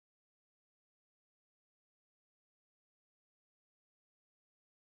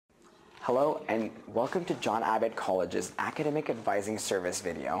Hello and welcome to John Abbott College's Academic Advising Service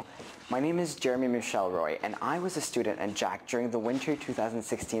video. My name is Jeremy Michelle Roy and I was a student at JAC during the winter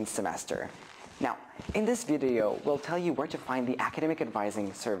 2016 semester. Now, in this video, we'll tell you where to find the Academic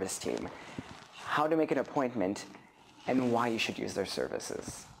Advising Service team, how to make an appointment, and why you should use their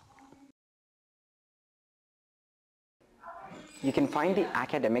services. You can find the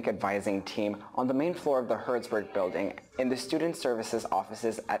Academic Advising team on the main floor of the Hertzberg building in the Student Services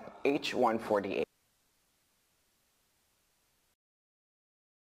offices at H148.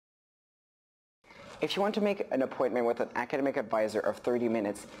 If you want to make an appointment with an academic advisor of 30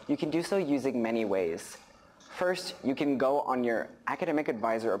 minutes, you can do so using many ways. First, you can go on your Academic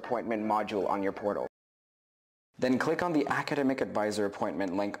Advisor Appointment module on your portal. Then click on the Academic Advisor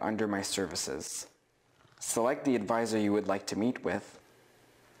Appointment link under My Services. Select the advisor you would like to meet with,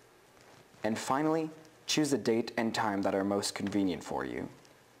 and finally, choose a date and time that are most convenient for you.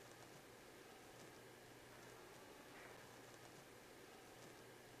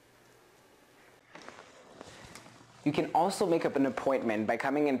 You can also make up an appointment by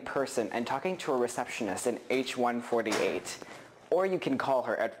coming in person and talking to a receptionist in H148, or you can call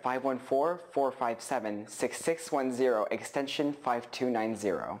her at 514-457-6610 extension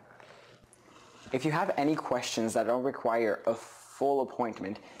 5290. If you have any questions that don't require a full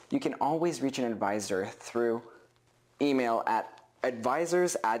appointment, you can always reach an advisor through email at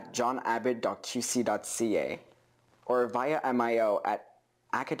advisors@johnabbott.qc.ca or via MIO at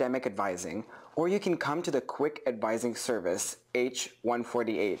Academic Advising, or you can come to the Quick Advising Service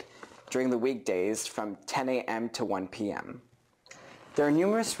H148 during the weekdays from 10 a.m. to 1 p.m. There are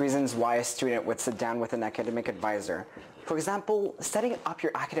numerous reasons why a student would sit down with an academic advisor. For example, setting up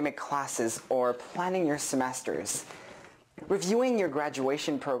your academic classes or planning your semesters, reviewing your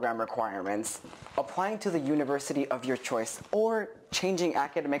graduation program requirements, applying to the university of your choice, or changing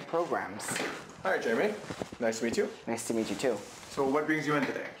academic programs. Hi, Jeremy. Nice to meet you. Nice to meet you too. So what brings you in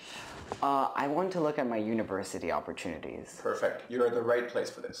today? I want to look at my university opportunities. Perfect. You're at the right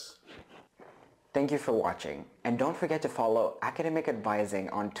place for this. Thank you for watching, and don't forget to follow Academic Advising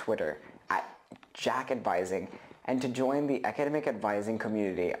on Twitter at JAC Advising and to join the Academic Advising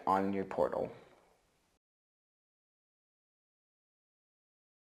community on your portal.